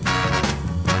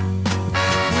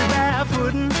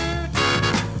barefootin'.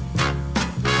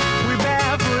 We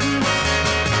barefootin'.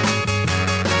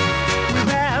 We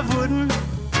barefootin'.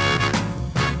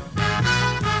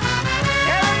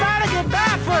 Everybody get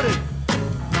barefooted.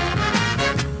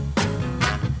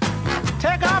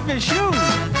 Take off your shoes.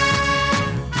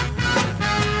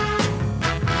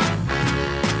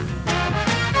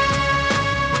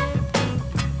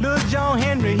 Little John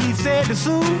Henry, he said to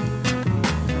Sue,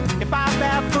 if I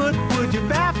barefoot, would you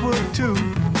barefoot too?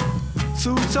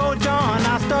 Sue told John,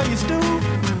 I stole your stew.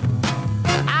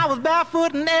 I was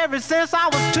barefooting ever since I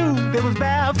was 2. They was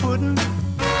barefooting.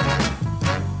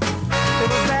 They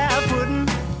was barefooting.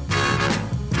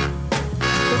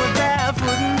 They was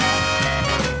barefooting.